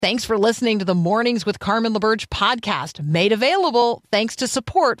Thanks for listening to the Mornings with Carmen LaBerge podcast, made available thanks to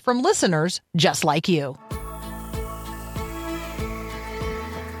support from listeners just like you.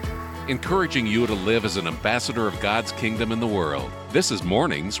 Encouraging you to live as an ambassador of God's kingdom in the world. This is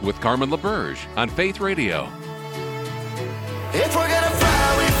Mornings with Carmen LaBerge on Faith Radio. If we're gonna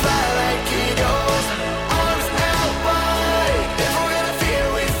fly, we fly like eagles, arms out wide. If we're gonna fear,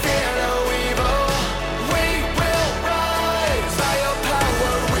 we fear no evil. We will rise. By your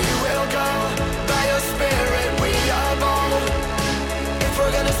power we will go. By your spirit we are bold. If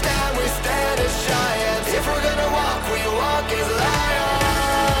we're gonna stand, we stand as giants. If we're gonna walk, we walk as lions.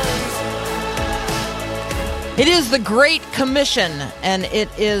 It is the Great Commission, and it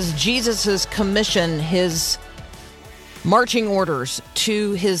is Jesus' commission, his marching orders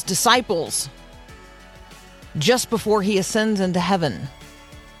to his disciples just before he ascends into heaven.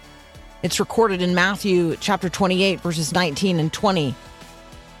 It's recorded in Matthew chapter 28, verses 19 and 20.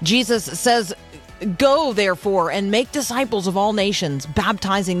 Jesus says, "Go, therefore, and make disciples of all nations,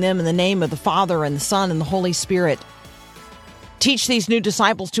 baptizing them in the name of the Father and the Son and the Holy Spirit. Teach these new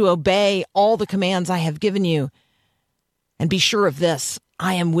disciples to obey all the commands I have given you. And be sure of this,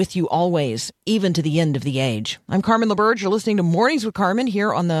 I am with you always, even to the end of the age." I'm Carmen LaBerge. You're listening to Mornings with Carmen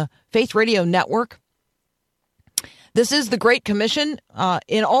here on the Faith Radio Network. This is the Great Commission.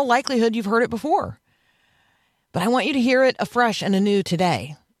 In all likelihood, you've heard it before. But I want you to hear it afresh and anew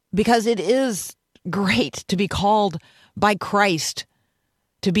today, because it is great to be called by Christ,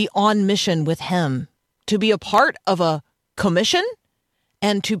 to be on mission with him, to be a part of a commission,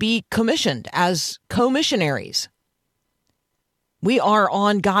 and to be commissioned as co-missionaries. We are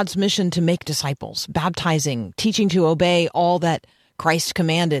on God's mission to make disciples, baptizing, teaching to obey all that Christ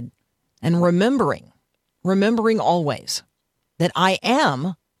commanded, and remembering always that I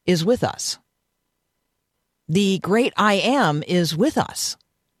am is with us. The great I am is with us,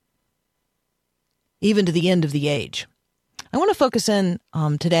 even to the end of the age. I want to focus in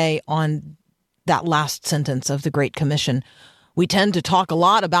today on that last sentence of the Great Commission. We tend to talk a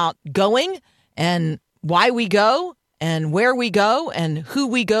lot about going and why we go, and where we go, and who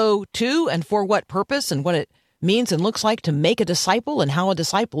we go to, and for what purpose, and what it means and looks like to make a disciple, and how a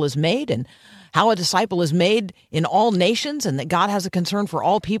disciple is made, and how a disciple is made in all nations, and that God has a concern for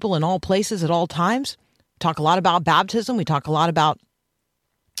all people in all places at all times. We talk a lot about baptism. We talk a lot about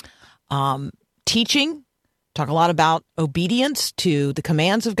teaching. Talk a lot about obedience to the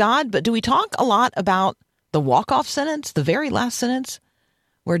commands of God. But do we talk a lot about the walk-off sentence, the very last sentence,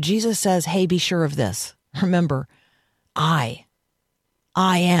 where Jesus says, hey, be sure of this. Remember, I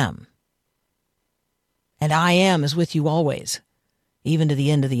am. And I am is with you always, even to the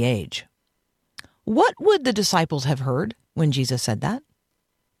end of the age. What would the disciples have heard when Jesus said that?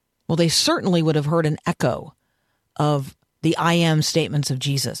 Well, they certainly would have heard an echo of the I am statements of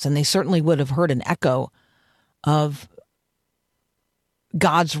Jesus. And they certainly would have heard an echo of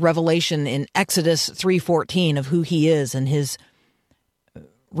God's revelation in Exodus 3:14 of who he is and his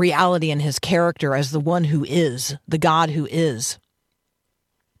reality and his character as the one who is, the God who is.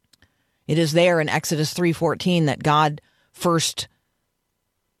 It is there in Exodus 3:14 that God first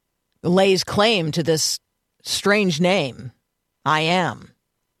lays claim to this strange name, I am,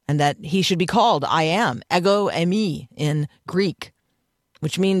 and that he should be called I am, ego eimi in Greek,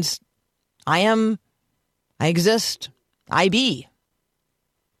 which means I am, I exist, I be.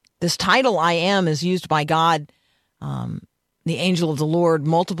 This title I am is used by God, the angel of the Lord,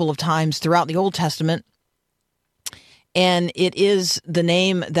 multiple of times throughout the Old Testament. And it is the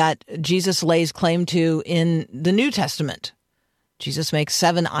name that Jesus lays claim to in the New Testament. Jesus makes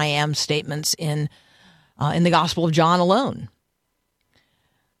 7 I am statements in the Gospel of John alone.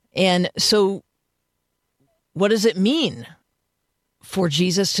 And so what does it mean for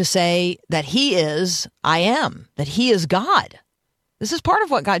Jesus to say that he is I am, that he is God? This is part of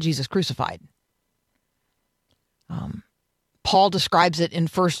what got Jesus crucified. Paul describes it in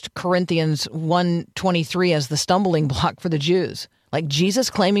 1 Corinthians 1:23 as the stumbling block for the Jews. Like Jesus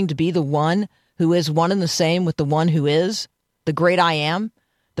claiming to be the one who is one and the same with the one who is, the great I am,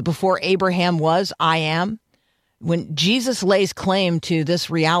 that before Abraham was, I am. When Jesus lays claim to this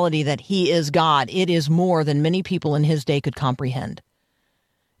reality that he is God, it is more than many people in his day could comprehend.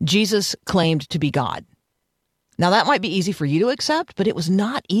 Jesus claimed to be God. Now, that might be easy for you to accept, but it was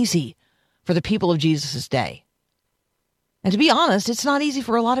not easy for the people of Jesus' day. And to be honest, it's not easy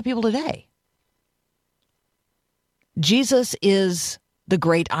for a lot of people today. Jesus is the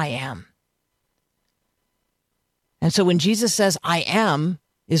great I am. And so when Jesus says, I am,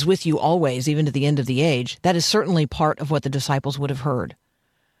 is with you always, even to the end of the age, that is certainly part of what the disciples would have heard.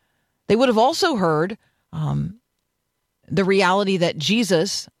 They would have also heard the reality that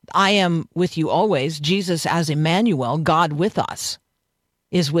Jesus, I am with you always, Jesus as Emmanuel, God with us,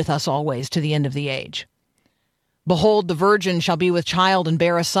 is with us always to the end of the age. Behold, the virgin shall be with child and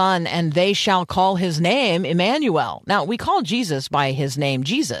bear a son, and they shall call his name Emmanuel. Now, we call Jesus by his name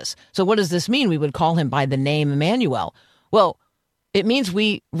Jesus. So what does this mean? We would call him by the name Emmanuel. Well, it means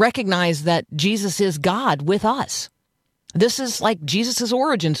we recognize that Jesus is God with us. This is like Jesus'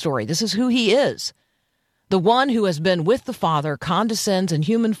 origin story. This is who he is. The one who has been with the Father condescends in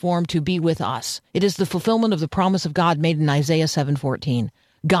human form to be with us. It is the fulfillment of the promise of God made in Isaiah 7:14.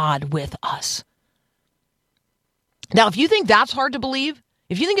 God with us. Now, if you think that's hard to believe,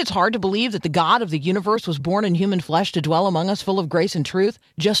 if you think it's hard to believe that the God of the universe was born in human flesh to dwell among us full of grace and truth,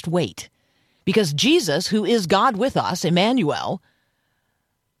 just wait. Because Jesus, who is God with us, Emmanuel,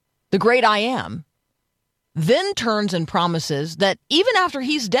 the great I am, then turns and promises that even after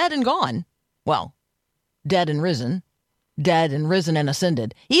he's dead and gone, well, dead and risen and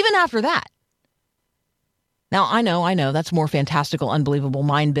ascended, even after that. Now, I know, that's more fantastical, unbelievable,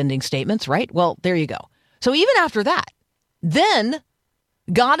 mind-bending statements, right? Well, there you go. So even after that, then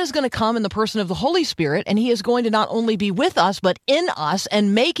God is going to come in the person of the Holy Spirit, and he is going to not only be with us, but in us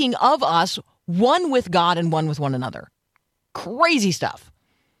and making of us one with God and one with one another. Crazy stuff.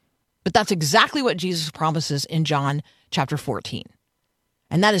 But that's exactly what Jesus promises in John chapter 14.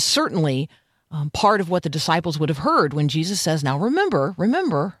 And that is certainly part of what the disciples would have heard when Jesus says, now remember,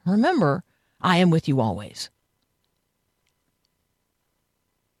 I am with you always.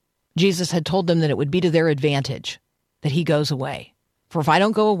 Jesus had told them that it would be to their advantage that he goes away. For if I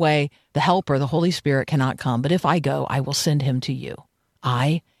don't go away, the Helper, the Holy Spirit, cannot come. But if I go, I will send him to you.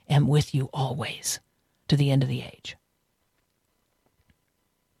 I am with you always to the end of the age.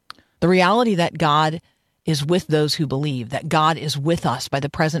 The reality that God is with those who believe, that God is with us by the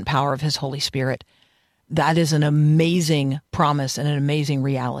present power of his Holy Spirit, that is an amazing promise and an amazing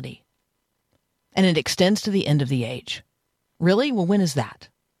reality. And it extends to the end of the age. Really? Well, when is that?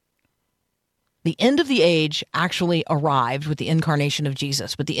 The end of the age actually arrived with the incarnation of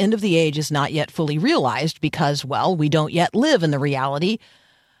Jesus, but the end of the age is not yet fully realized because, well, we don't yet live in the reality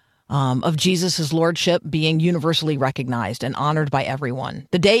of Jesus' lordship being universally recognized and honored by everyone.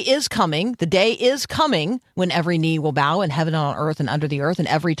 The day is coming when every knee will bow in heaven and on earth and under the earth, and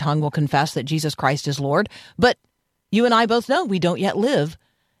every tongue will confess that Jesus Christ is Lord. But you and I both know we don't yet live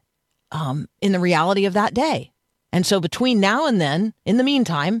in the reality of that day. And so between now and then, in the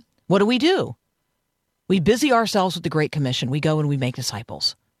meantime, what do? We busy ourselves with the Great Commission. We go and we make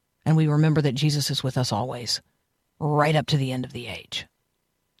disciples. And we remember that Jesus is with us always, right up to the end of the age.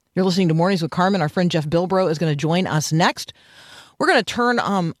 You're listening to Mornings with Carmen. Our friend Jeff Bilbro is going to join us next. We're going to turn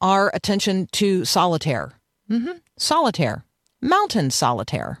our attention to solitaire. Solitaire. Mountain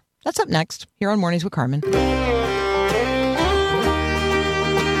solitaire. That's up next here on Mornings with Carmen.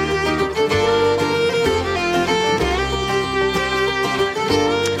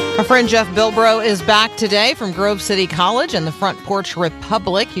 Our friend Jeff Bilbro is back today from Grove City College and the Front Porch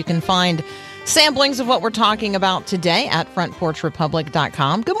Republic. You can find samplings of what we're talking about today at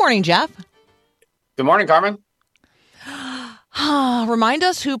frontporchrepublic.com. Good morning, Jeff. Good morning, Carmen. Remind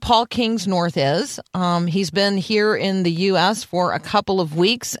us who Paul Kingsnorth is. He's been here in the U.S. for a couple of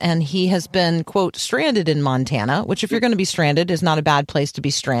weeks, and he has been, quote, stranded in Montana, which if you're going to be stranded is not a bad place to be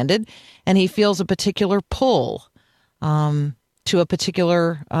stranded. And he feels a particular pull to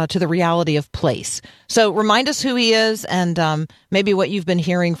the reality of place. So remind us who he is and maybe what you've been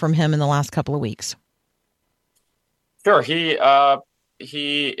hearing from him in the last couple of weeks. Sure. He calls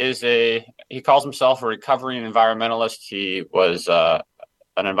himself a recovering environmentalist. He was an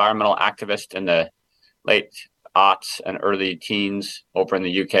environmental activist in the late aughts and early teens over in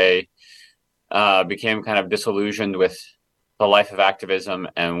the UK, became kind of disillusioned with the life of activism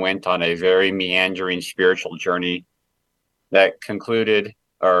and went on a very meandering spiritual journey that culminated,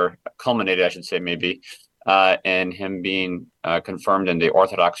 I should say, maybe, in him being confirmed in the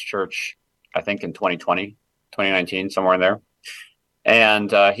Orthodox Church, I think in 2019, somewhere in there.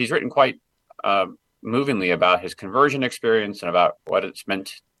 And he's written quite movingly about his conversion experience and about what it's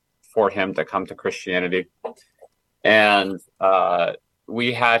meant for him to come to Christianity. And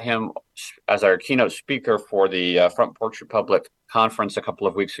we had him as our keynote speaker for the Front Porch Republic conference a couple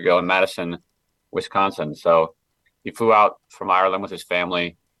of weeks ago in Madison, Wisconsin. So he flew out from Ireland with his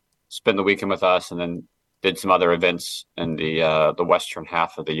family, spent the weekend with us, and then did some other events in the western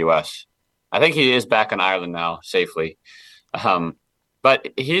half of the U.S. I think he is back in Ireland now, safely. But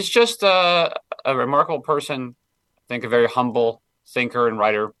he's just a remarkable person, I think a very humble thinker and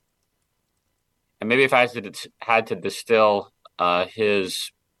writer. And maybe if I had to distill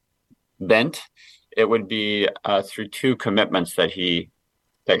his bent, it would be through two commitments that he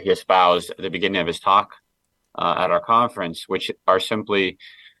espoused at the beginning of his talk at our conference, which are simply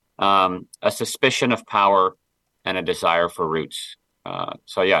a suspicion of power and a desire for roots.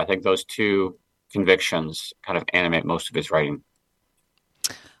 So I think those two convictions kind of animate most of his writing.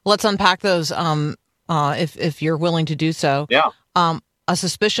 Let's unpack those if you're willing to do so. Yeah. A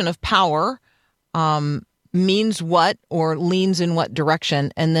suspicion of power means what or leans in what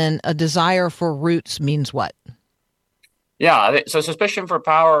direction? And then a desire for roots means what? Yeah, so suspicion for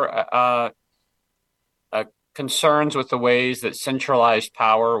power concerns with the ways that centralized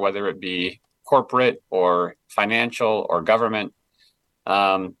power, whether it be corporate or financial or government,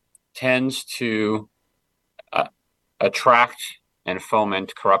 tends to attract and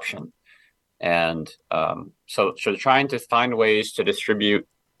foment corruption. And so trying to find ways to distribute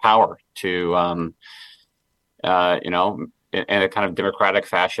power to, in a kind of democratic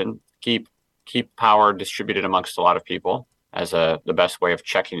fashion, keep power distributed amongst a lot of people as the best way of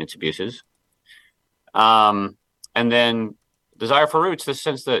checking its abuses. And then desire for roots, the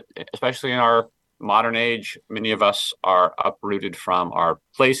sense that, especially in our modern age, many of us are uprooted from our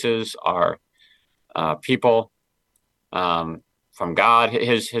places, our people, from God.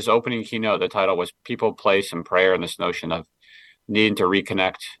 His opening keynote, the title was People, Place, and Prayer, and this notion of needing to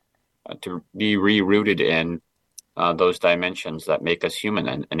reconnect, to be rerouted in those dimensions that make us human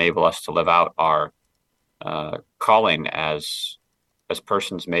and enable us to live out our calling as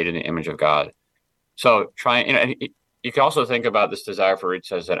persons made in the image of God. So you can also think about this desire for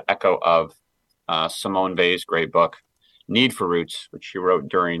roots as an echo of Simone Weil's great book, Need for Roots, which she wrote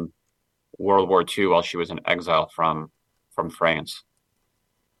during World War II while she was in exile from France.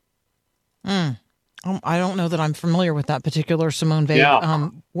 I don't know that I'm familiar with that particular Simone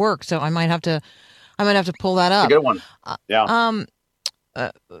Weil work, so I might have to pull that up. It's a good one.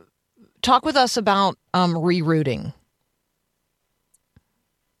 Talk with us about rerouting.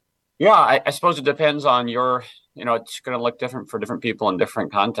 Yeah, I suppose it depends on it's going to look different for different people in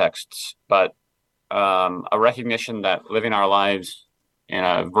different contexts, but a recognition that living our lives in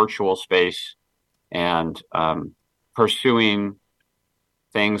a virtual space and pursuing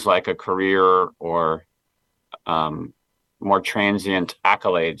things like a career or more transient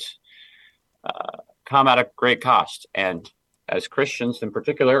accolades come at a great cost. And as Christians in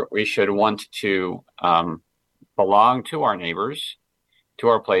particular, we should want to belong to our neighbors, to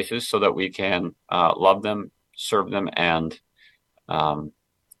our places, so that we can love them, serve them, and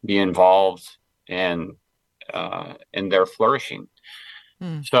be involved in their flourishing.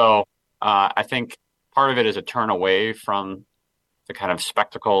 So I think part of it is a turn away from the kind of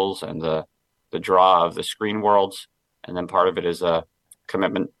spectacles and the draw of the screen worlds, and then part of it is a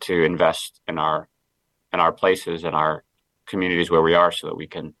commitment to invest in our places and our communities where we are, so that we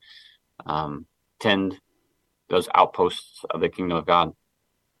can tend those outposts of the kingdom of God.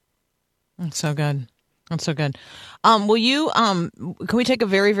 That's so good. That's so good. Will you? Can we take a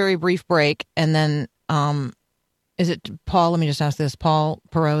very, very brief break, and then is it Paul? Let me just ask this, Paul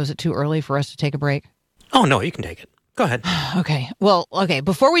Perot. Is it too early for us to take a break? Oh no, you can take it. Go ahead. Okay. Well, okay.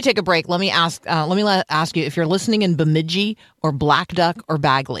 Before we take a break, let me ask you if you're listening in Bemidji or Black Duck or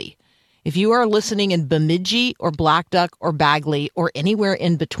Bagley. If you are listening in Bemidji or Black Duck or Bagley or anywhere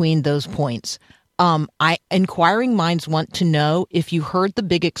in between those points, inquiring minds want to know if you heard the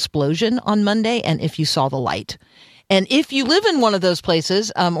big explosion on Monday and if you saw the light. And if you live in one of those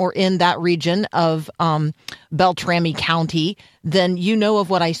places or in that region of Beltrami County, then you know of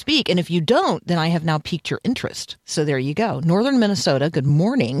what I speak. And if you don't, then I have now piqued your interest. So there you go. Northern Minnesota, good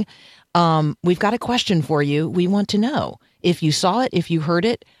morning. We've got a question for you. We want to know if you saw it, if you heard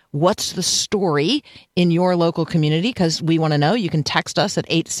it. What's the story in your local community? Because we want to know. You can text us at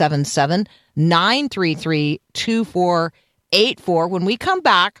 877-933-2484. When we come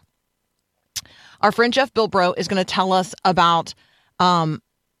back, our friend Jeff Bilbro is going to tell us about an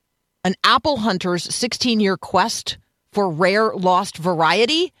apple hunter's 16-year quest for rare lost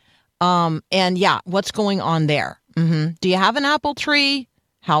variety. What's going on there? Do you have an apple tree?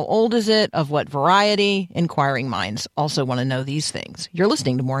 How old is it? Of what variety? Inquiring minds also want to know these things. You're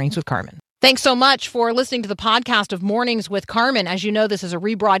listening to Mornings with Carmen. Thanks so much for listening to the podcast of Mornings with Carmen. As you know, this is a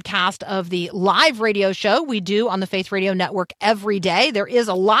rebroadcast of the live radio show we do on the Faith Radio Network every day. There is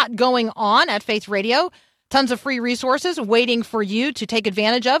a lot going on at Faith Radio. Tons of free resources waiting for you to take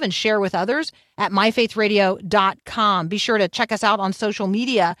advantage of and share with others at myfaithradio.com. Be sure to check us out on social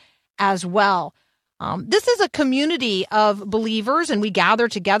media as well. This is a community of believers, and we gather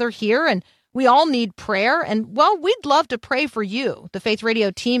together here, and we all need prayer. And, well, we'd love to pray for you. The Faith Radio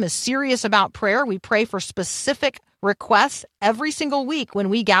team is serious about prayer. We pray for specific requests every single week when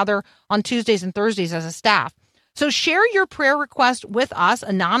we gather on Tuesdays and Thursdays as a staff. So share your prayer request with us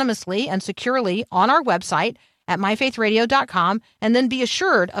anonymously and securely on our website at myfaithradio.com, and then be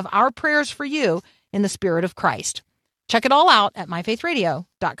assured of our prayers for you in the Spirit of Christ. Check it all out at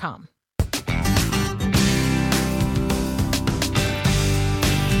myfaithradio.com.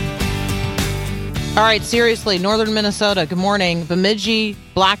 All right, seriously, northern Minnesota, good morning. Bemidji,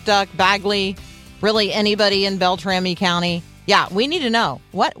 Black Duck, Bagley, really anybody in Beltrami County. Yeah, we need to know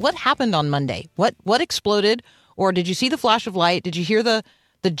what happened on Monday. What exploded? Or did you see the flash of light? Did you hear the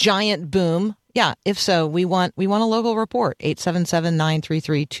giant boom? Yeah, if so, we want a local report.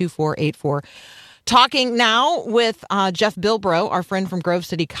 877-933-2484. Talking now with Jeff Bilbro, our friend from Grove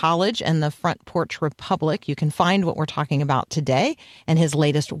City College and the Front Porch Republic. You can find what we're talking about today and his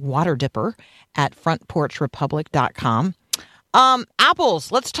latest water dipper at frontporchrepublic.com.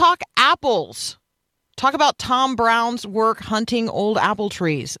 Apples. Let's talk apples. Talk about Tom Brown's work hunting old apple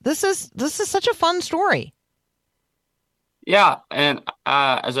trees. This is such a fun story. Yeah, and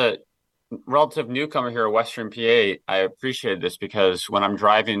as a relative newcomer here in Western PA, I appreciate this because when I'm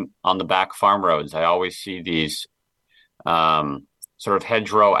driving on the back farm roads, I always see these sort of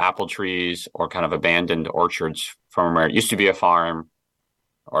hedgerow apple trees or kind of abandoned orchards from where it used to be a farm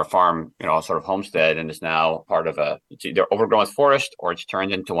or a farm, sort of homestead, and is now part of it's either overgrown with forest or it's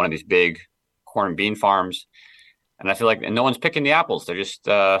turned into one of these big corn and bean farms. And I feel like no one's picking the apples. They're just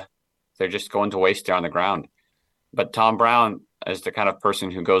going to waste there on the ground. But Tom Brown is the kind of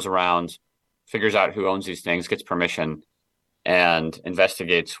person who goes around, figures out who owns these things, gets permission, and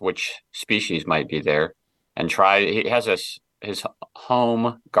investigates which species might be there. And he has his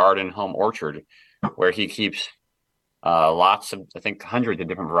home garden, home orchard, where he keeps lots of, I think, hundreds of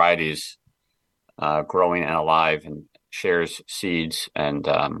different varieties growing and alive, and shares seeds and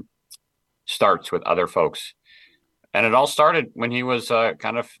starts with other folks. And it all started when he was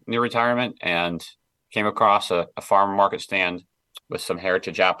kind of near retirement and came across a farm market stand with some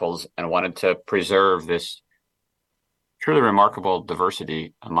heritage apples and wanted to preserve this truly remarkable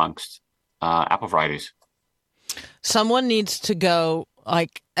diversity amongst apple varieties. Someone needs to go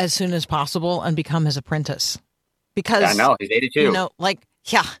as soon as possible and become his apprentice, because I know he's 82.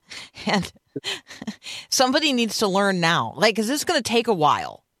 And somebody needs to learn now. Because this is going to take a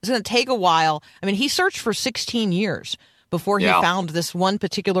while. It's going to take a while. I mean, he searched for 16 years before he found this one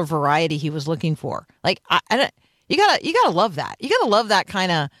particular variety he was looking for. You gotta love that. You gotta love that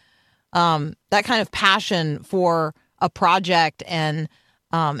kind of passion for a project and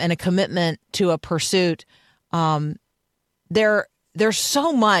a commitment to a pursuit. There's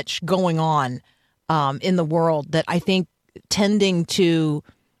so much going on in the world that I think tending to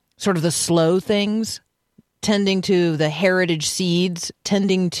sort of the slow things, tending to the heritage seeds,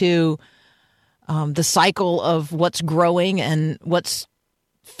 tending to the cycle of what's growing and what's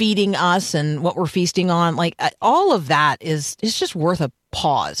feeding us and what we're feasting on, all of that it's just worth a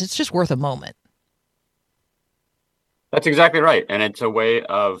pause. It's just worth a moment. That's exactly right. And it's a way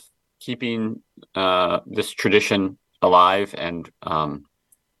of keeping this tradition alive. And, I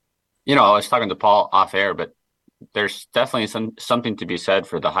was talking to Paul off air, but there's definitely something to be said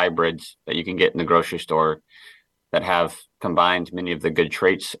for the hybrids that you can get in the grocery store that have combined many of the good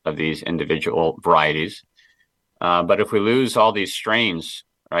traits of these individual varieties. But if we lose all these strains,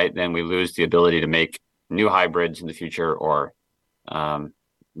 right, then we lose the ability to make new hybrids in the future, or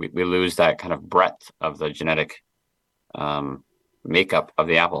we lose that kind of breadth of the genetic makeup of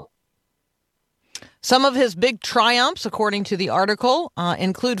the apple. Some of his big triumphs, according to the article,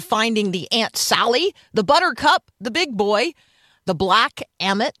 include finding the Aunt Sally, the Buttercup, the Big Boy, the Black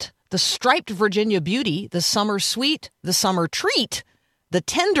Amit, the Striped Virginia Beauty, the Summer Sweet, the Summer Treat, the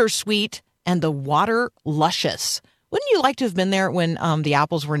Tender Sweet, and the Water Luscious. Wouldn't you like to have been there when the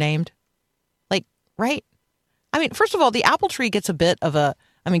apples were named? Right? I mean, first of all, the apple tree gets a bit of a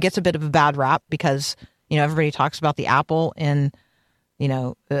bad rap because, everybody talks about the apple and,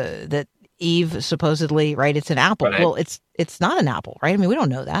 that Eve supposedly, right? It's an apple. Right. Well, it's not an apple, right? I mean, we don't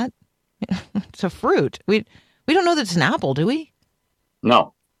know that. It's a fruit. We don't know that it's an apple, do we?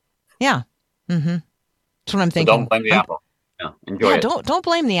 No. Yeah. Mm-hmm. That's what I'm thinking. So don't blame the apple. Yeah, enjoy it. Don't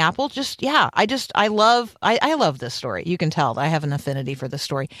blame the apple. I love this story. You can tell I have an affinity for this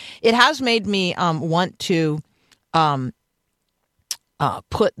story. It has made me want to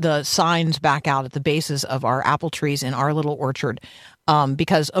put the signs back out at the bases of our apple trees in our little orchard,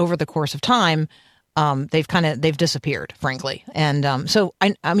 because over the course of time, they've disappeared, frankly. And so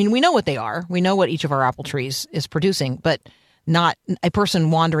I mean, we know what they are. We know what each of our apple trees is producing, but not a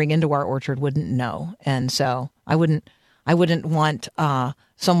person wandering into our orchard wouldn't know. And so I wouldn't I wouldn't want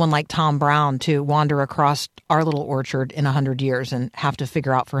someone like Tom Brown to wander across our little orchard in 100 years and have to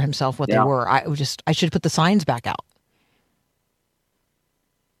figure out for himself what they were. I should put the signs back out.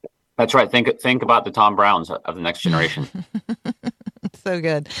 That's right. Think about the Tom Browns of the next generation. So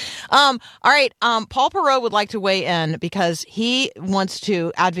good. All right. Paul Perot would like to weigh in because he wants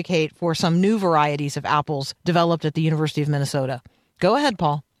to advocate for some new varieties of apples developed at the University of Minnesota. Go ahead,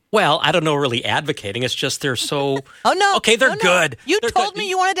 Paul. Well, I don't know really advocating. It's just they're so... Oh, no. Okay, they're good. You they're told good. me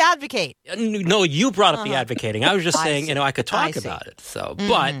you wanted to advocate. No, you brought up the advocating. I was just saying, I could talk I see. about it. So, Mm-hmm.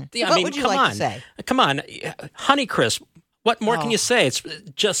 But, I What mean, would you come like on. to say? Come on. Honeycrisp. What more can you say? It's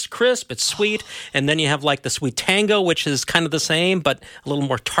just crisp, it's sweet, and then you have like the sweet tango, which is kind of the same, but a little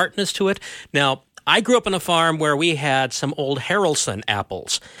more tartness to it. Now, I grew up on a farm where we had some old Haralson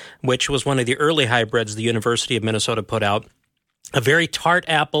apples, which was one of the early hybrids the University of Minnesota put out. A very tart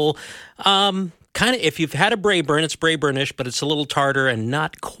apple. Kind of, if you've had a Braeburn, it's Braeburnish, but it's a little tartar and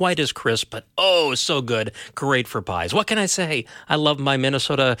not quite as crisp, but so good. Great for pies. What can I say? I love my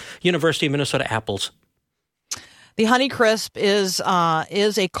University of Minnesota apples. The Honeycrisp is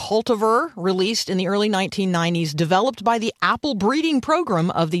a cultivar released in the early 1990s, developed by the apple breeding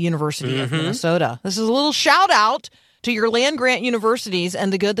program of the University of Minnesota. This is a little shout out to your land-grant universities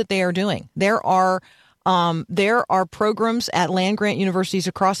and the good that they are doing. There are programs at land-grant universities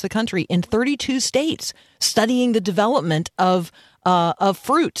across the country in 32 states studying the development of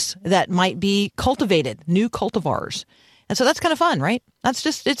fruits that might be cultivated, new cultivars. And so that's kind of fun, right?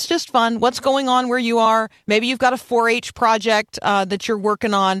 It's just fun. What's going on where you are? Maybe you've got a 4-H project that you're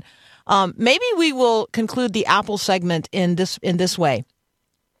working on. Maybe we will conclude the apple segment in this way.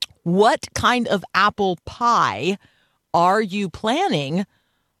 What kind of apple pie are you planning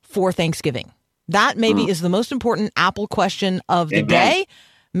for Thanksgiving? That maybe is the most important apple question of the day.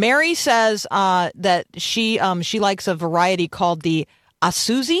 Mary says that she likes a variety called the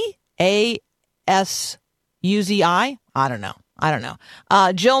Asuzi, A-S-U-Z-I. I don't know.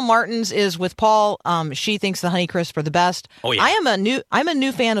 Jill Martins is with Paul. She thinks the Honeycrisp are the best. Oh yeah. I'm a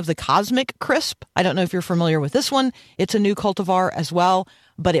new fan of the Cosmic Crisp. I don't know if you're familiar with this one. It's a new cultivar as well,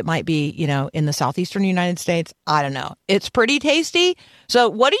 but it might be, in the southeastern United States. I don't know. It's pretty tasty. So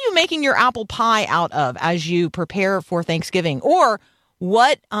what are you making your apple pie out of as you prepare for Thanksgiving? Or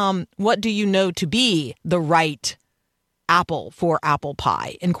what do you know to be the right apple for apple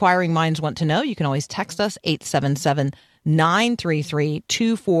pie? Inquiring minds want to know. You can always text us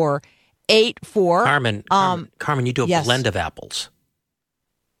 877-933-2484. Carmen, you do a blend of apples.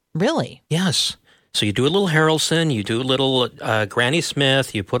 Really? Yes. So you do a little Haralson, you do a little Granny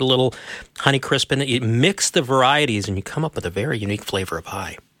Smith, you put a little Honeycrisp in it, you mix the varieties, and you come up with a very unique flavor of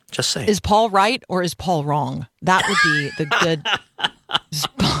pie. Just saying. Is Paul right or is Paul wrong? That would be the good...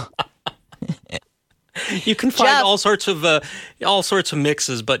 You can find Jeff, all sorts of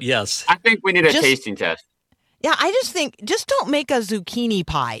mixes, but yes. I think we need a tasting test. Yeah, I just think, don't make a zucchini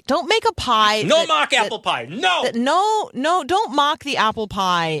pie. Don't make a pie. No mock apple pie. No. No, don't mock the apple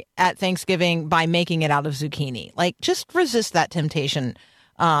pie at Thanksgiving by making it out of zucchini. Like, just resist that temptation.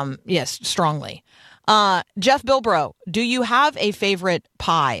 Yes, strongly. Jeff Bilbro, do you have a favorite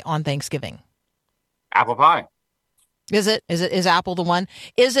pie on Thanksgiving? Apple pie. Is apple the one?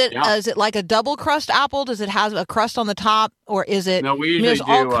 Is it like a double crust apple? Does it have a crust on the top, or is it? No, we usually do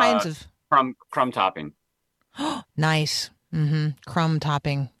all kinds of crumb topping. Nice. Crumb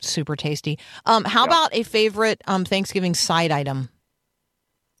topping, super tasty. How about a favorite Thanksgiving side item?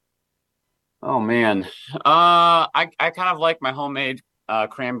 Oh man, I kind of like my homemade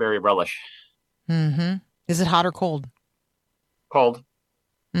cranberry relish. Is it hot or cold? Cold.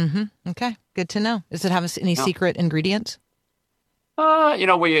 Okay, good to know. Does it have any secret ingredients?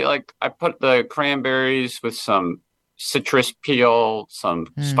 I put the cranberries with some citrus peel, some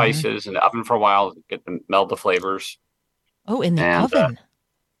spices in the oven for a while, get them meld the flavors. Oh, in the oven.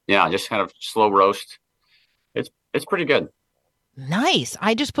 Just kind of slow roast. It's pretty good. Nice.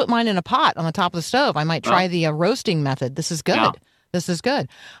 I just put mine in a pot on the top of the stove. I might try the roasting method. This is good. Yeah. This is good.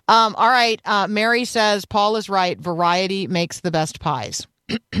 All right. Mary says Paul is right. Variety makes the best pies.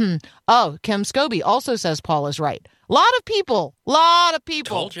 Oh, Kim Scobie also says Paul is right. Lot of people.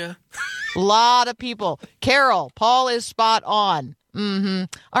 Told you. Lot of people. Carol, Paul is spot on. All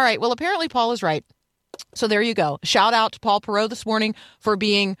right. Well, apparently Paul is right. So there you go. Shout out to Paul Perot this morning for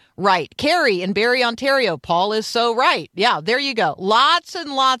being right. Carrie in Barrie, Ontario. Paul is so right. Yeah, there you go. Lots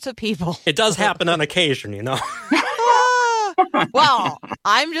and lots of people. It does happen on occasion, Well,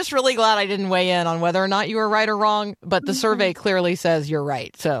 I'm just really glad I didn't weigh in on whether or not you were right or wrong, but the survey clearly says you're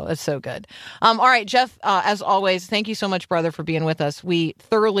right. So it's so good. All right, Jeff, as always, thank you so much, brother, for being with us. We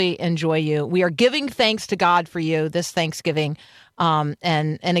thoroughly enjoy you. We are giving thanks to God for you this Thanksgiving.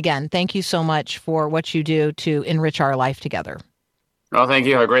 And again, thank you so much for what you do to enrich our life together. Well, thank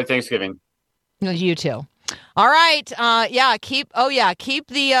you. Have a great Thanksgiving. You too. All right.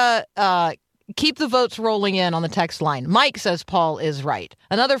 Keep the votes rolling in on the text line. Mike says Paul is right.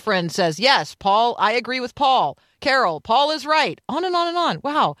 Another friend says, yes, Paul, I agree with Paul. Carol, Paul is right. On and on and on.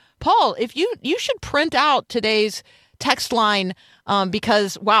 Wow. Paul, if you should print out today's text line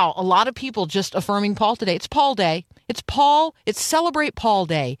because, wow, a lot of people just affirming Paul today. It's Paul Day. It's Celebrate Paul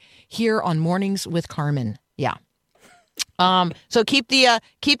Day here on Mornings with Carmen. Yeah. So keep the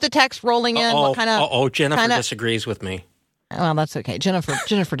text rolling in. Jennifer disagrees with me. Well, that's okay.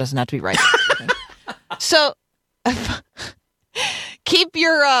 Jennifer doesn't have to be right. So keep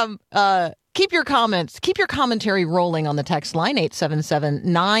your comments, keep your commentary rolling on the text line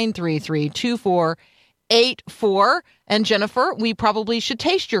 877-933-2484. And Jennifer, we probably should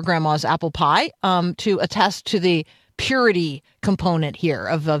taste your grandma's apple pie to attest to the purity component here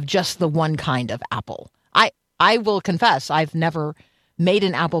of just the one kind of apple. I will confess, I've never made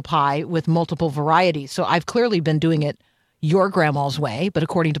an apple pie with multiple varieties, so I've clearly been doing it your grandma's way, but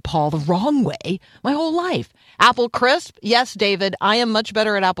according to Paul, the wrong way my whole life. Apple crisp. Yes, David, I am much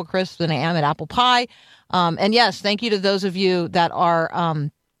better at apple crisp than I am at apple pie. And yes, thank you to those of you that are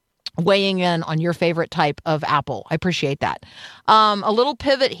weighing in on your favorite type of apple. I appreciate that. A little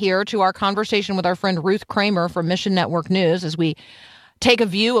pivot here to our conversation with our friend Ruth Kramer from Mission Network News as we take a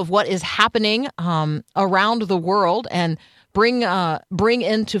view of what is happening around the world and bring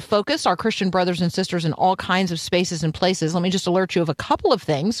into focus our Christian brothers and sisters in all kinds of spaces and places. Let me just alert you of a couple of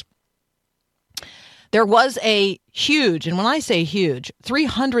things. There was a huge, and when I say huge,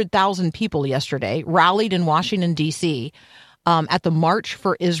 300,000 people yesterday rallied in Washington, D.C. At the March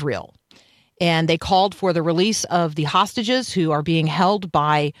for Israel. And they called for the release of the hostages who are being held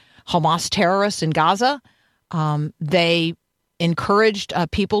by Hamas terrorists in Gaza. They encouraged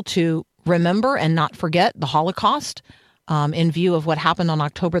people to remember and not forget the Holocaust in view of what happened on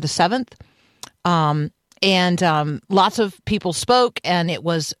October the 7th. And lots of people spoke, and it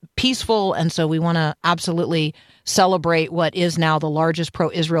was peaceful. And so we want to absolutely celebrate what is now the largest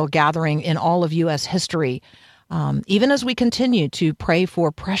pro-Israel gathering in all of U.S. history, even as we continue to pray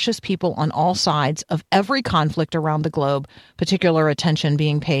for precious people on all sides of every conflict around the globe, particular attention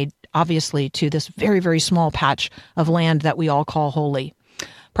being paid, obviously, to this very, very small patch of land that we all call holy.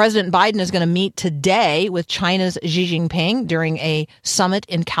 President Biden is going to meet today with China's Xi Jinping during a summit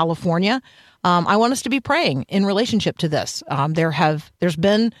in California. I want us to be praying in relationship to this. There's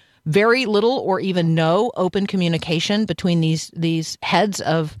been very little or even no open communication between these heads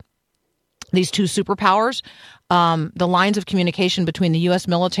of these two superpowers. The lines of communication between the U.S.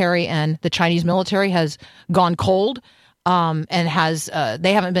 military and the Chinese military has gone cold. And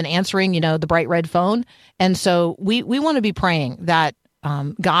they haven't been answering, the bright red phone. And so we want to be praying that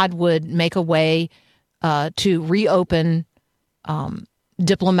God would make a way to reopen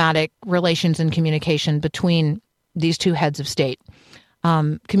diplomatic relations and communication between these two heads of state.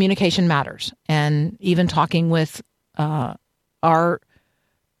 Communication matters, and even talking with our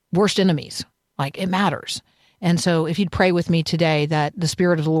worst enemies, it matters. And so if you'd pray with me today that the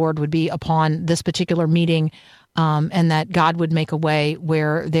Spirit of the Lord would be upon this particular meeting, and that God would make a way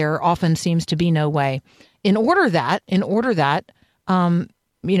where there often seems to be no way, in order that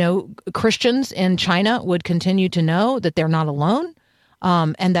Christians in China would continue to know that they're not alone,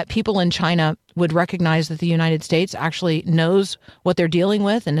 and that people in China would recognize that the United States actually knows what they're dealing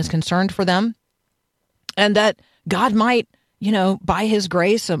with and is concerned for them, and that God might, by His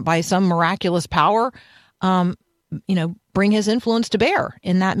grace and by some miraculous power, bring His influence to bear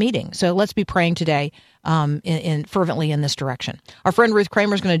in that meeting. So let's be praying today in fervently in this direction. Our friend Ruth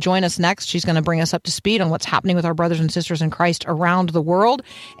Kramer is going to join us next. She's going to bring us up to speed on what's happening with our brothers and sisters in Christ around the world.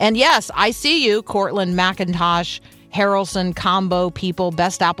 And yes, I see you, Cortland, McIntosh, Harrelson, combo people,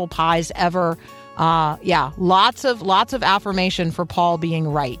 best apple pies ever. Lots of affirmation for Paul being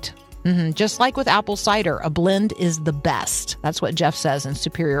right. Just like with apple cider, a blend is the best. That's what Jeff says in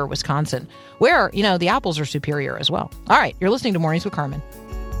Superior, Wisconsin, where, the apples are superior as well. All right, you're listening to Mornings with Carmen.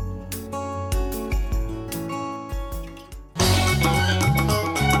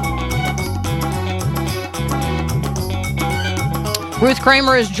 Ruth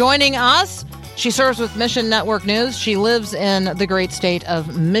Kramer is joining us. She serves with Mission Network News. She lives in the great state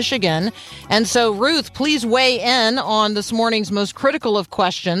of Michigan. And so, Ruth, please weigh in on this morning's most critical of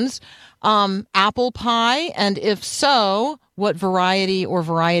questions. apple pie? And if so, what variety or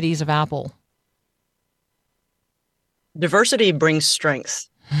varieties of apple? Diversity brings strength.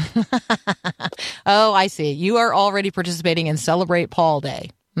 Oh, I see. You are already participating in Celebrate Paul Day.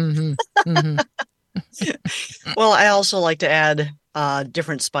 Mm-hmm. Mm-hmm. Well, I also like to add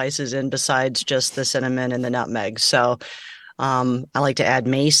different spices in besides just the cinnamon and the nutmeg. So I like to add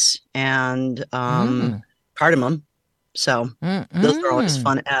mace and cardamom. So those are always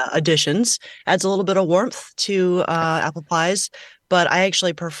fun additions. Adds a little bit of warmth to apple pies. But I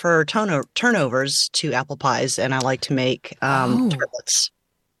actually prefer turnovers to apple pies, and I like to make tartlets.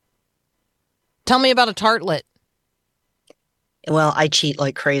 Tell me about a tartlet. Well, I cheat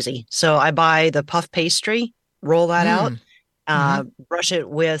like crazy. So I buy the puff pastry, roll that out, brush it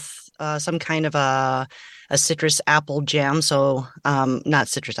with some kind of a citrus apple jam. So not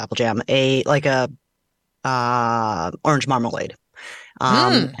citrus apple jam, a orange marmalade.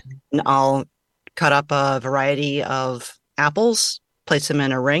 And I'll cut up a variety of apples, place them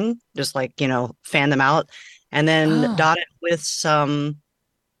in a ring, just fan them out, and then dot it with some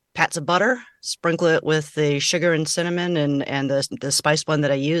pats of butter, sprinkle it with the sugar and cinnamon and the spice blend that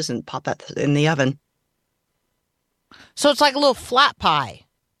I use, and pop that in the oven. So it's like a little flat pie.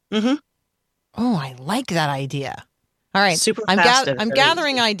 Mm-hmm. Oh, I like that idea. All right. Super I'm fast. I'm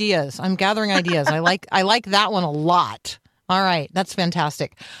gathering ideas. I like that one a lot. All right. That's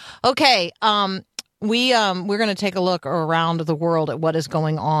fantastic. Okay. We're going to take a look around the world at what is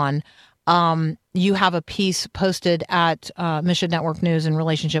going on. You have a piece posted at Mission Network News in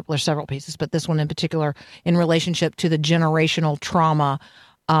relationship. There's several pieces, but this one in particular in relationship to the generational trauma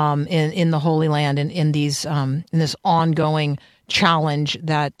in the Holy Land and in this ongoing challenge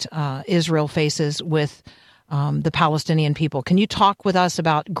that Israel faces with the Palestinian people. Can you talk with us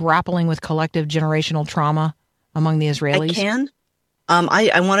about grappling with collective generational trauma among the Israelis? I can.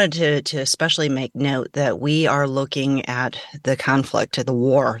 I wanted to especially make note that we are looking at the conflict, the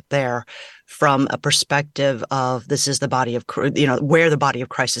war there, from a perspective of this is the body of, where the body of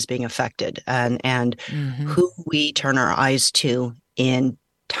Christ is being affected, and who we turn our eyes to in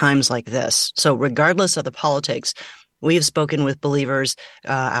times like this. So regardless of the politics, we have spoken with believers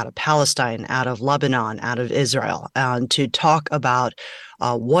out of Palestine, out of Lebanon, out of Israel, to talk about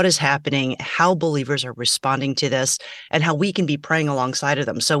what is happening, how believers are responding to this, and how we can be praying alongside of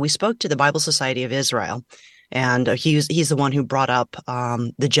them. So we spoke to the Bible Society of Israel, and he's the one who brought up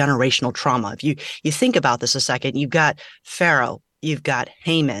the generational trauma. If you think about this a second, you've got Pharaoh, you've got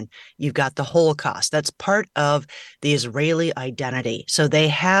Haman, you've got the Holocaust. That's part of the Israeli identity. So they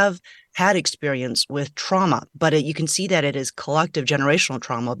have had experience with trauma, but you can see that it is collective generational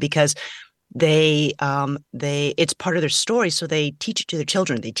trauma because they it's part of their story. So they teach it to their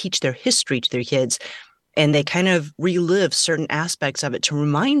children. They teach their history to their kids, and they kind of relive certain aspects of it to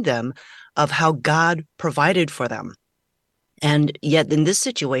remind them of how God provided for them. And yet in this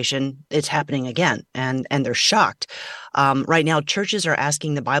situation, it's happening again, and they're shocked. Right now, churches are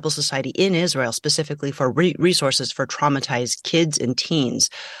asking the Bible Society in Israel specifically for resources for traumatized kids and teens.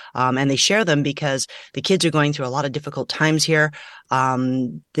 And they share them because the kids are going through a lot of difficult times here.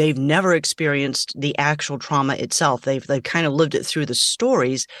 They've never experienced the actual trauma itself. They've kind of lived it through the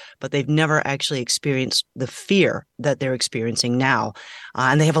stories, but they've never actually experienced the fear that they're experiencing now.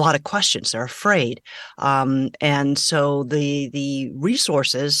 And they have a lot of questions. They're afraid. And so the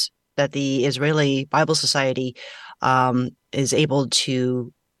resources that the Israeli Bible Society is able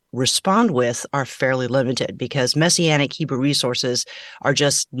to respond with are fairly limited because Messianic Hebrew resources are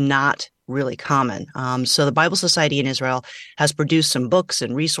just not really common. So the Bible Society in Israel has produced some books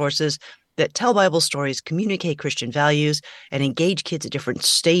and resources that tell Bible stories, communicate Christian values, and engage kids at different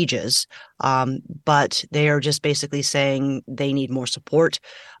stages. But they are just basically saying they need more support.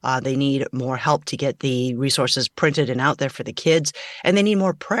 They need more help to get the resources printed and out there for the kids, and they need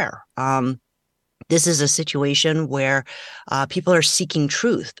more prayer. This is a situation where people are seeking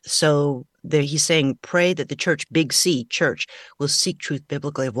truth. So he's saying, pray that the church, big C, church, will seek truth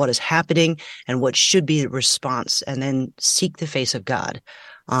biblically of what is happening and what should be the response, and then seek the face of God.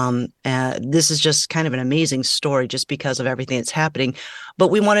 This is just kind of an amazing story just because of everything that's happening. But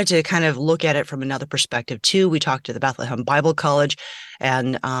we wanted to kind of look at it from another perspective too. We talked to the Bethlehem Bible College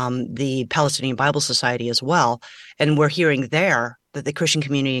and the Palestinian Bible Society as well. And we're hearing there that the Christian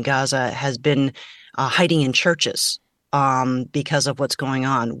community in Gaza has been hiding in churches because of what's going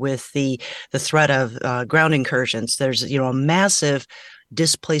on with the threat of ground incursions. There's a massive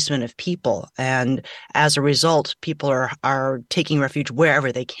displacement of people, and as a result, people are taking refuge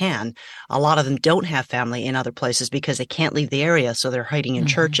wherever they can. A lot of them don't have family in other places because they can't leave the area, so they're hiding in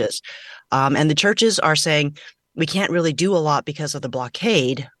churches. And the churches are saying we can't really do a lot because of the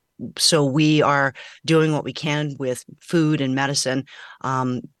blockade, So we are doing what we can with food and medicine.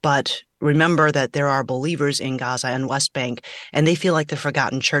 But remember that there are believers in Gaza and West Bank, and they feel like the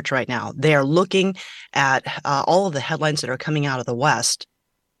forgotten church right now. They are looking at all of the headlines that are coming out of the West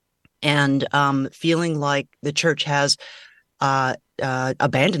and feeling like the church has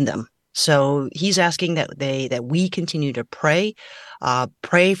abandoned them. So he's asking that we continue to pray for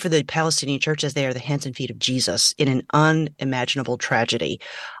the Palestinian church as they are the hands and feet of Jesus in an unimaginable tragedy.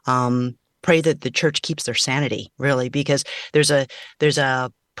 Pray that the church keeps their sanity, really, because there's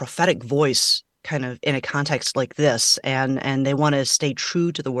a prophetic voice kind of in a context like this, and they want to stay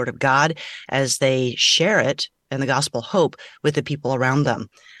true to the word of God as they share it and the gospel hope with the people around them.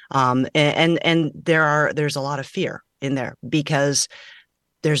 And there's a lot of fear in there because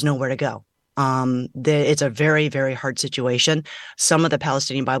there's nowhere to go. It's a very, very hard situation. Some of the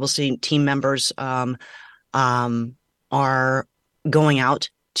Palestinian Bible team members are going out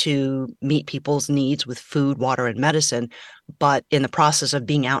to meet people's needs with food, water, and medicine. But in the process of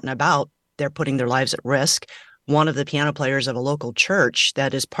being out and about, they're putting their lives at risk. One of the piano players of a local church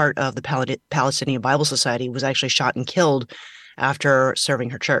that is part of the Palestinian Bible Society was actually shot and killed after serving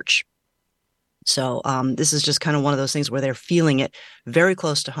her church. So this is just kind of one of those things where they're feeling it very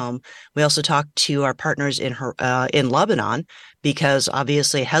close to home. We also talked to our partners in Lebanon, because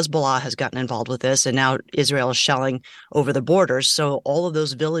obviously Hezbollah has gotten involved with this, and now Israel is shelling over the borders. So all of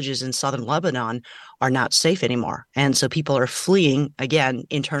those villages in southern Lebanon are not safe anymore. And so people are fleeing, again,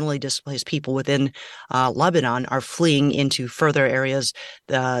 internally displaced people within Lebanon are fleeing into further areas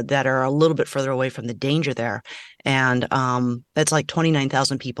that are a little bit further away from the danger there. And that's like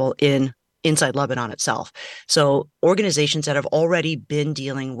 29,000 people inside Lebanon itself. So organizations that have already been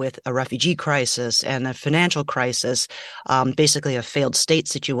dealing with a refugee crisis and a financial crisis, basically a failed state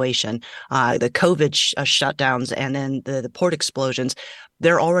situation, the COVID shutdowns, and then the port explosions,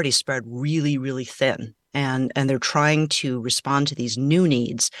 they're already spread really, really thin. And they're trying to respond to these new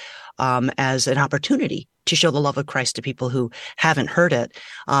needs as an opportunity to show the love of Christ to people who haven't heard it.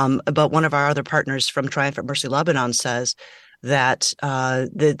 But one of our other partners from Triumphant Mercy Lebanon says that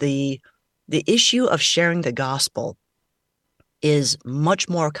the issue of sharing the gospel is much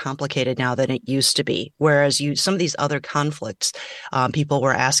more complicated now than it used to be. Whereas some of these other conflicts, people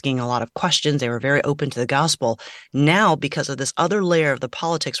were asking a lot of questions. They were very open to the gospel. Now, because of this other layer of the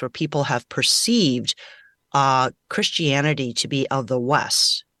politics where people have perceived Christianity to be of the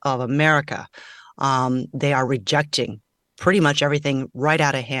West, of America, they are rejecting pretty much everything right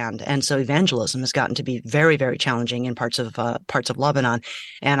out of hand. And so evangelism has gotten to be very, very challenging in parts of Lebanon.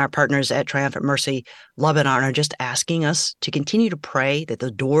 And our partners at Triumphant Mercy Lebanon are just asking us to continue to pray that the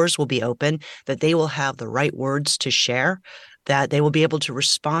doors will be open, that they will have the right words to share, that they will be able to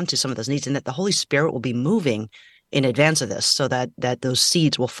respond to some of those needs, and that the Holy Spirit will be moving in advance of this so that those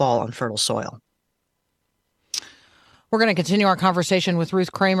seeds will fall on fertile soil. We're going to continue our conversation with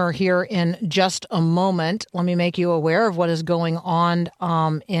Ruth Kramer here in just a moment. Let me make you aware of what is going on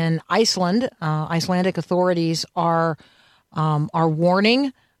in Iceland. Icelandic authorities are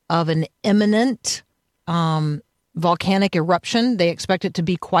warning of an imminent volcanic eruption. They expect it to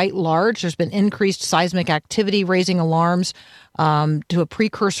be quite large. There's been increased seismic activity, raising alarms to a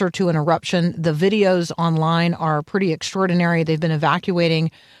precursor to an eruption. The videos online are pretty extraordinary. They've been evacuating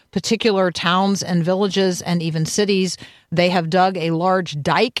particular towns and villages and even cities. They have dug a large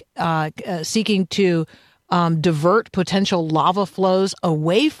dike seeking to divert potential lava flows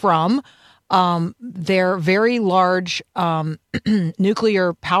away from their very large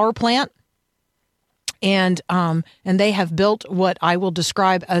nuclear power plant. And they have built what I will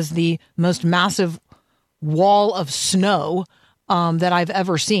describe as the most massive wall of snow that I've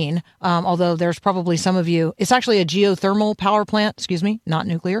ever seen. Although there's probably some of you, it's actually a geothermal power plant, not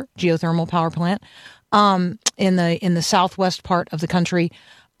nuclear, geothermal power plant, in the southwest part of the country.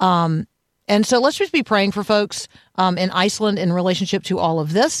 And so let's just be praying for folks in Iceland in relationship to all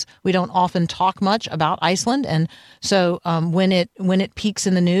of this. We don't often talk much about Iceland. And so when it peaks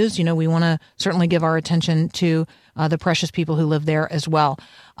in the news, we want to certainly give our attention to the precious people who live there as well.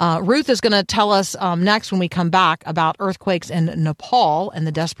 Ruth is going to tell us next when we come back about earthquakes in Nepal and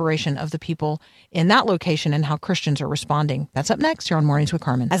the desperation of the people in that location and how Christians are responding. That's up next here on Mornings with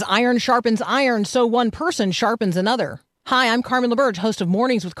Carmen. As iron sharpens iron, so one person sharpens another. Hi, I'm Carmen LaBerge, host of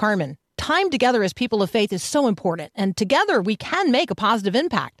Mornings with Carmen. Time together as people of faith is so important, and together we can make a positive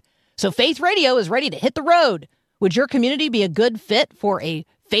impact. So Faith Radio is ready to hit the road. Would your community be a good fit for a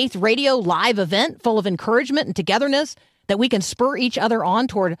Faith Radio live event full of encouragement and togetherness that we can spur each other on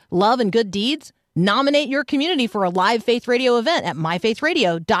toward love and good deeds? Nominate your community for a live Faith Radio event at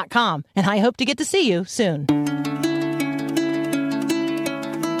myfaithradio.com, and I hope to get to see you soon.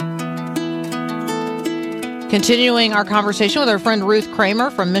 Continuing our conversation with our friend Ruth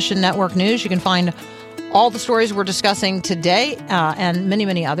Kramer from Mission Network News. You can find all the stories we're discussing today and many,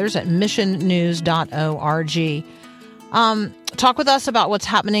 many others at missionnews.org. Talk with us about what's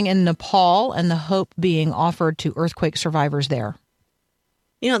happening in Nepal and the hope being offered to earthquake survivors there.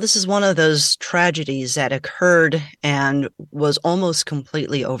 This is one of those tragedies that occurred and was almost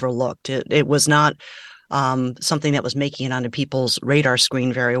completely overlooked. It was not something that was making it onto people's radar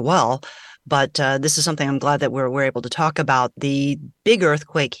screen very well. But this is something I'm glad that we're able to talk about. The big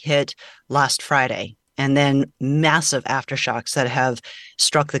earthquake hit last Friday, and then massive aftershocks that have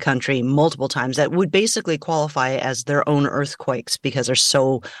struck the country multiple times that would basically qualify as their own earthquakes because they're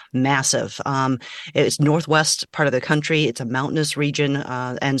so massive. It's northwest part of the country. It's a mountainous region.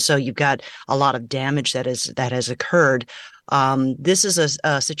 And so you've got a lot of damage that has occurred. This is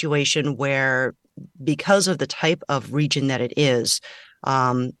a situation where, because of the type of region that it is,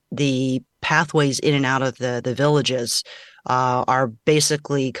 the pathways in and out of the villages are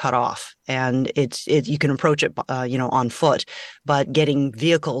basically cut off, and you can approach it on foot, but getting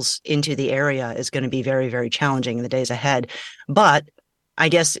vehicles into the area is going to be very, very challenging in the days ahead. But I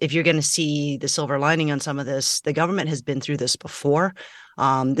guess if you're going to see the silver lining on some of this, the government has been through this before.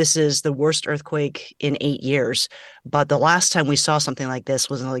 This is the worst earthquake in 8 years, but the last time we saw something like this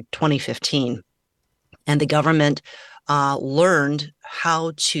was in like 2015, and the government learned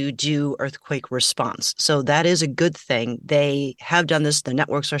how to do earthquake response. So that is a good thing. They have done this. The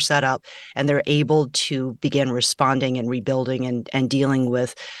networks are set up, and they're able to begin responding and rebuilding and dealing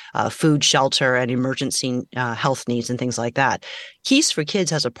with food, shelter, and emergency health needs and things like that. Keys for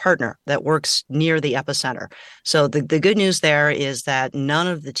Kids has a partner that works near the epicenter. So the good news there is that none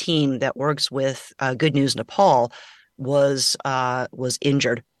of the team that works with Good News Nepal was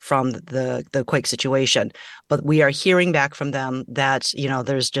injured from the quake situation, but we are hearing back from them that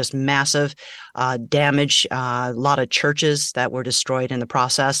there's just massive damage, a lot of churches that were destroyed in the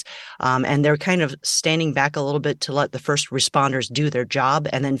process, and they're kind of standing back a little bit to let the first responders do their job,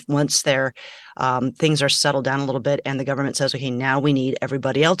 and then once their things are settled down a little bit, and the government says, okay, now we need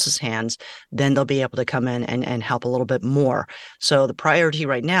everybody else's hands, then they'll be able to come in and help a little bit more. So the priority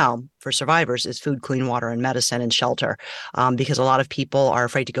right now for survivors is food, clean water, and medicine and shelter, because a lot of people are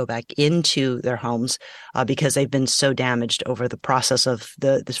afraid to go back into their homes because they've been so damaged over the process of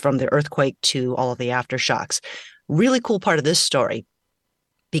from the earthquake to all of the aftershocks. Really cool part of this story,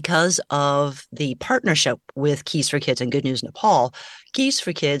 because of the partnership with Keys for Kids and Good News Nepal, Keys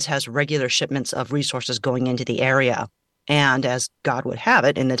for Kids has regular shipments of resources going into the area. And as God would have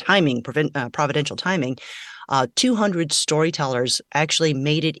it, in the timing, providential timing, 200 storytellers actually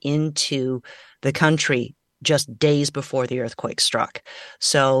made it into the country just days before the earthquake struck.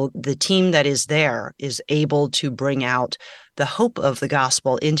 So the team that is there is able to bring out the hope of the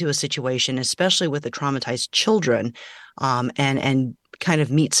gospel into a situation, especially with the traumatized children, and kind of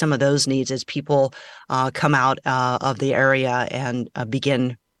meet some of those needs as people come out of the area and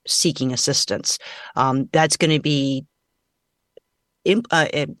begin seeking assistance. That's going to be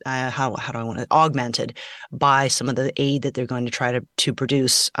augmented by some of the aid that they're going to try to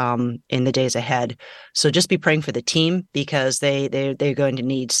produce in the days ahead. So just be praying for the team, because they're going to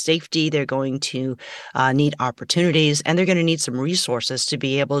need safety, they're going to need opportunities, and they're going to need some resources to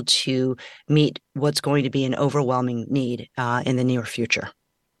be able to meet what's going to be an overwhelming need in the near future.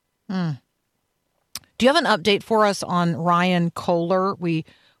 Do you have an update for us on Ryan Kohler?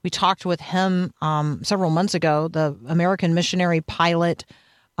 We talked with him several months ago, the American missionary pilot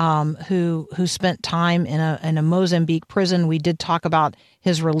who spent time in a Mozambique prison. We did talk about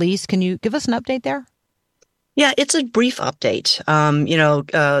his release. Can you give us an update there? Yeah, it's a brief update.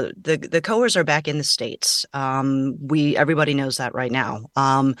 The Kohers are back in the States. Everybody knows that right now.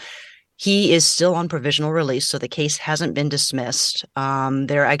 He is still on provisional release, so the case hasn't been dismissed.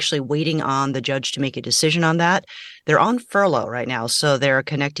 They're actually waiting on the judge to make a decision on that. They're on furlough right now, so they're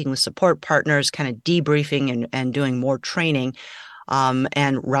connecting with support partners, kind of debriefing and doing more training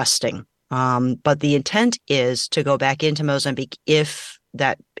and resting. But the intent is to go back into Mozambique if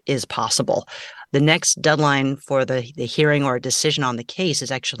that is possible. The next deadline for the hearing or a decision on the case is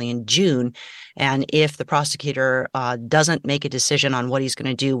actually in June. And if the prosecutor doesn't make a decision on what he's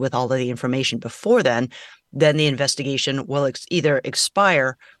going to do with all of the information before then the investigation will either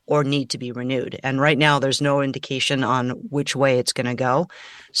expire or need to be renewed. And right now, there's no indication on which way it's going to go.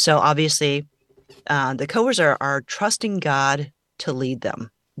 So obviously, the Kohers are trusting God to lead them.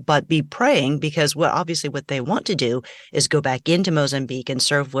 But be praying, because what they want to do is go back into Mozambique and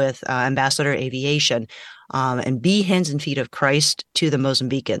serve with Ambassador Aviation and be hands and feet of Christ to the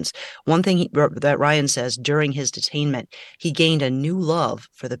Mozambicans. One thing that Ryan says during his detainment, he gained a new love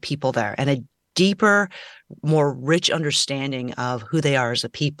for the people there and a deeper, more rich understanding of who they are as a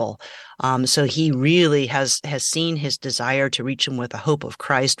people. So he really has seen his desire to reach them with the hope of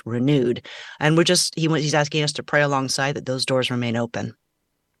Christ renewed. And he's asking us to pray alongside that those doors remain open.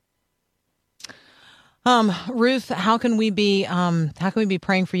 Ruth, how can we be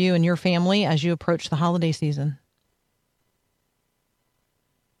praying for you and your family as you approach the holiday season?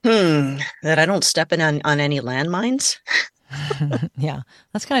 That I don't step in on any landmines. Yeah,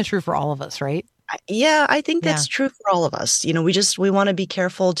 that's kind of true for all of us, right? Yeah, I think that's true for all of us. We want to be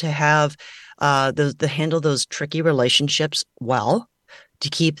careful to have to handle those tricky relationships well, to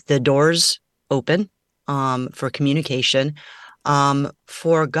keep the doors open for communication,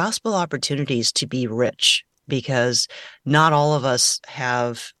 for gospel opportunities to be rich, because not all of us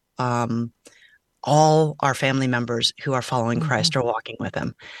have all our family members who are following Christ or walking with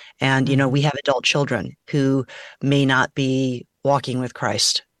him. And, we have adult children who may not be walking with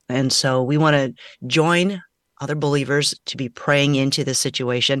Christ. And so we want to join other believers to be praying into this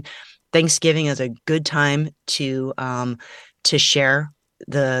situation. Thanksgiving is a good time to share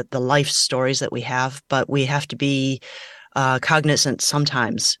the life stories that we have, but we have to be cognizant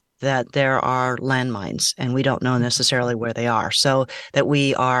sometimes that there are landmines and we don't know necessarily where they are, so that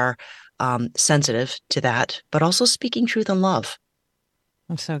we are sensitive to that, but also speaking truth in love.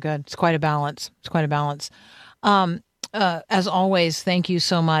 That's so good. It's quite a balance. As always, thank you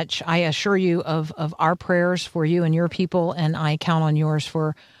so much. I assure you of our prayers for you and your people, and I count on yours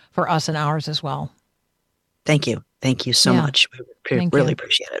for us and ours as well. Thank you. Thank you so much. We really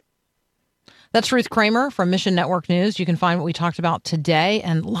appreciate it. That's Ruth Kramer from Mission Network News. You can find what we talked about today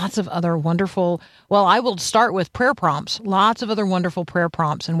and lots of other wonderful, I will start with prayer prompts, lots of other wonderful prayer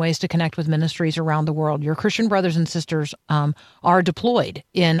prompts and ways to connect with ministries around the world. Your Christian brothers and sisters are deployed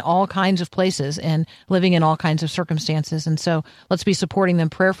in all kinds of places and living in all kinds of circumstances. And so let's be supporting them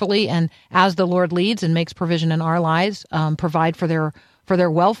prayerfully, and as the Lord leads and makes provision in our lives, provide for their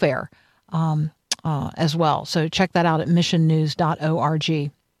welfare as well. So check that out at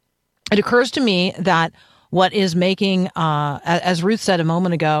missionnews.org. It occurs to me that what is making, as Ruth said a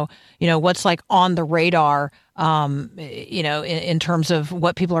moment ago, what's like on the radar, in terms of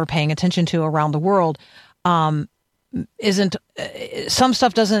what people are paying attention to around the world, isn't some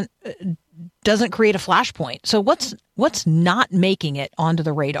stuff doesn't create a flashpoint. So what's not making it onto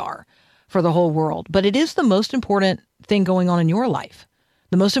the radar for the whole world? But it is the most important thing going on in your life,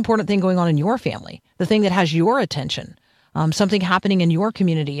 the most important thing going on in your family, the thing that has your attention. Something happening in your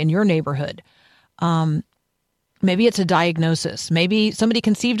community, in your neighborhood. Maybe it's a diagnosis. Maybe somebody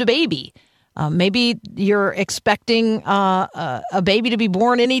conceived a baby. Maybe you're expecting a baby to be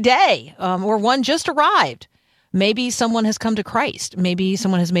born any day, or one just arrived. Maybe someone has come to Christ. Maybe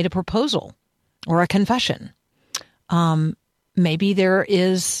someone has made a proposal or a confession. Maybe there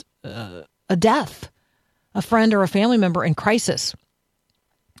is a death, a friend or a family member in crisis.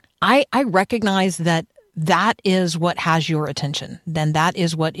 I recognize that is what has your attention. Then that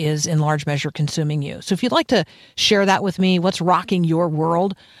is what is in large measure consuming you. So if you'd like to share that with me, what's rocking your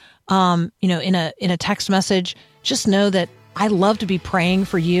world, in a text message, just know that I love to be praying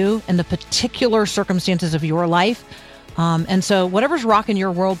for you and the particular circumstances of your life. And so whatever's rocking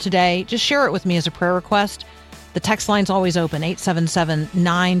your world today, just share it with me as a prayer request. The text line's always open,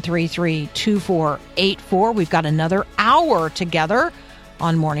 877-933-2484. We've got another hour together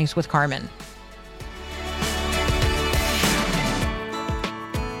on Mornings with Carmen.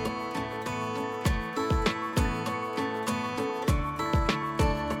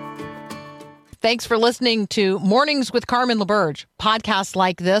 Thanks for listening to Mornings with Carmen LaBerge. Podcasts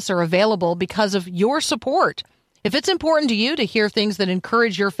like this are available because of your support. If it's important to you to hear things that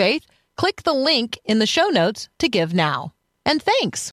encourage your faith, click the link in the show notes to give now. And thanks.